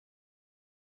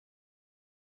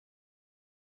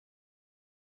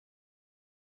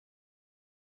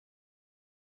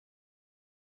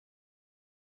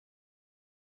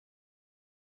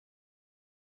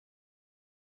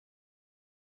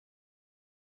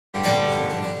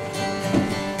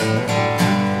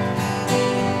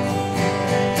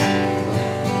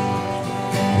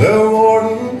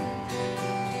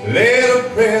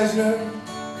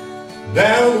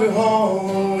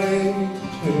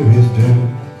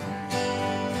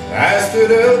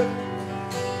stood up,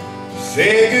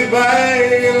 said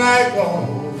goodbye like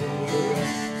all the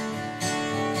rest.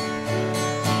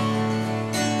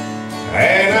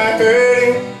 And I heard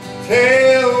him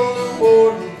tell the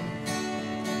warden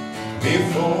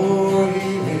before he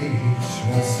reached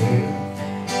my cell,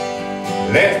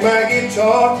 left my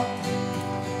guitar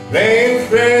playing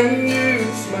friend, you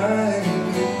smile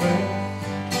and pray.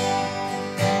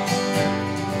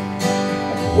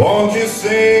 Won't you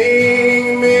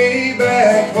sing me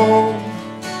back home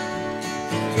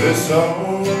to the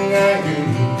song I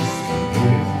used to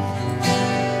hear,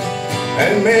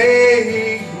 and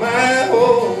make my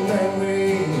old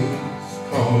memories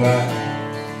come alive,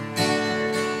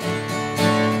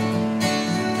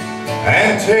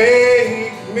 and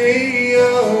take me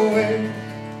away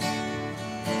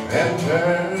and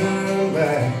turn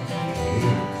back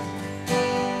here.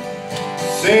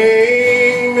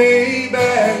 Sing me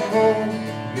back home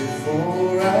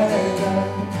before I die.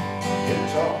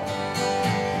 Guitar.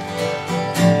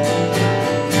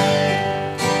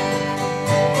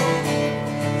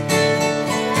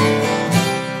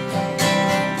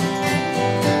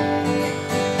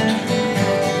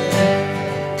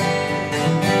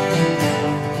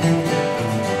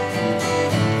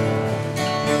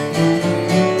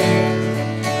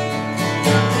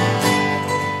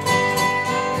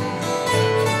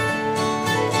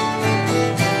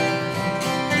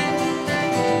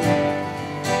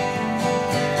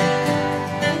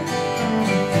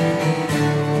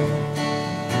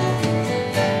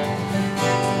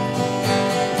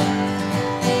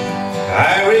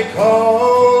 I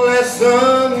recall that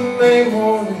Sunday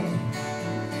morning,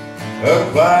 a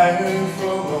choir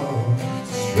from up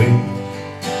the street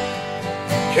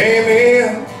came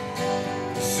in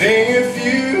to sing a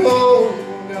few old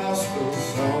gospel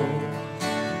songs,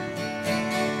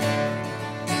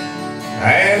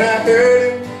 and I heard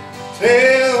him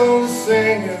tell the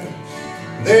singers,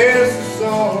 there's a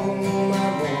song my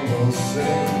mama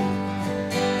sang.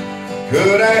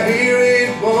 Could I hear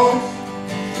it once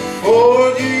before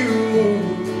you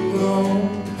move on?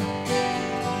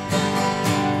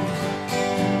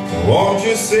 Won't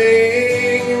you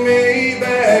sing me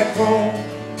back home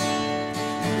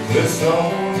to the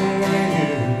song I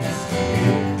used to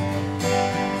hear,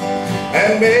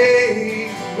 and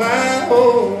make my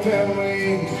old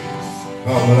memories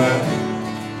come alive,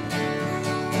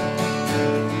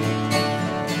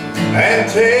 and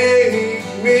take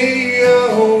me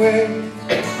away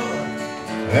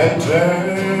and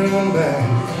turn back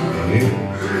here.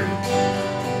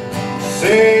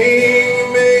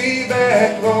 Sing me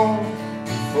back home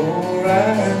before I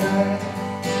die.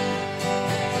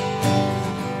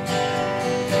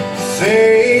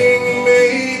 Sing me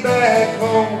back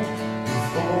home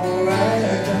before I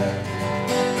die.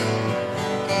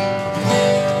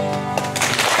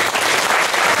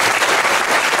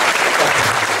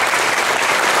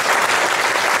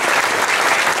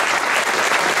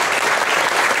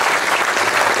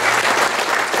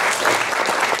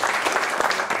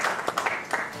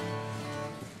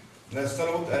 Nästa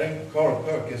låt är en Carl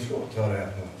Perkins-låt, hör jag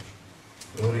här.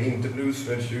 Då är det inte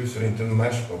bluesfälls ljus och inte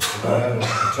Mashbox. Det där är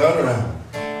Turnaround.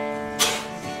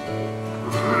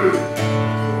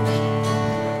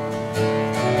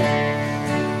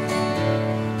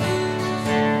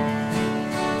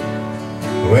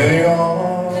 When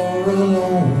you're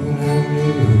alone and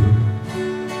blue,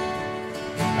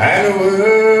 and the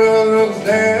world looks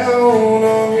down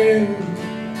on you,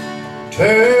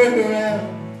 turn around,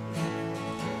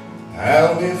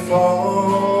 I'll be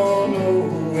following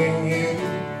you.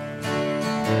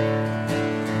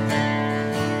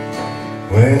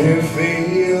 When you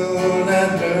feel that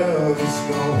love is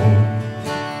gone,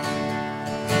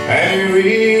 and you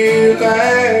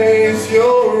realize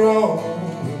you're wrong,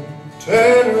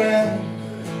 turn around,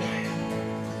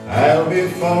 I'll be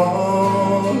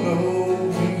following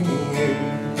you.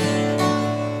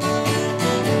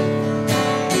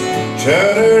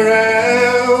 Turn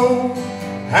around,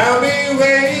 I'll be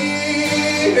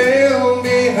waiting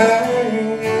behind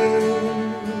you,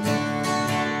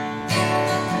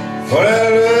 for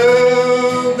that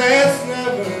love that's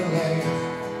never late,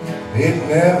 it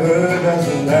never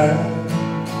doesn't die.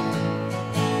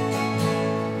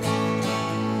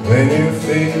 When you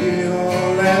feel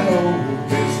that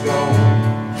hope is gone,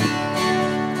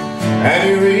 and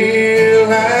you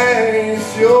realize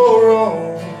you're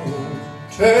wrong,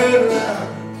 turn around,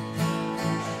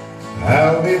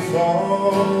 I'll be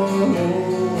following you.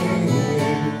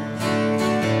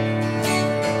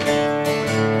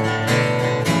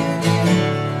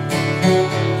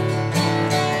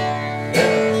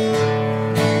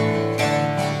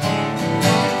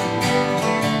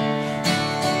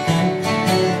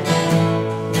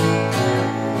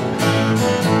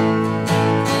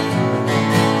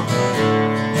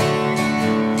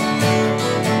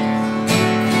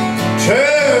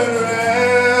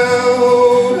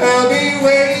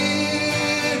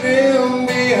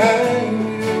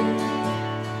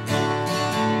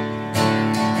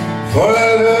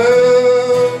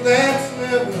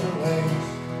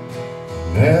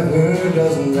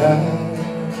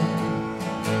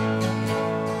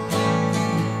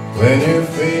 when you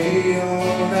feel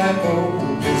that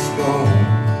hope is gone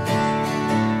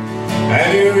and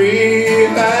you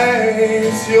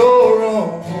realize you're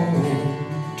wrong,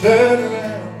 turn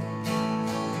around,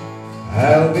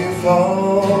 I'll be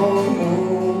following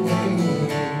you.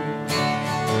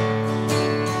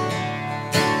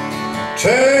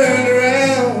 Turn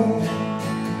around,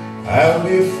 I'll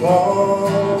be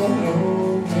following you.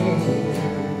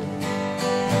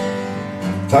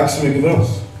 Tack så mycket för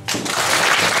oss.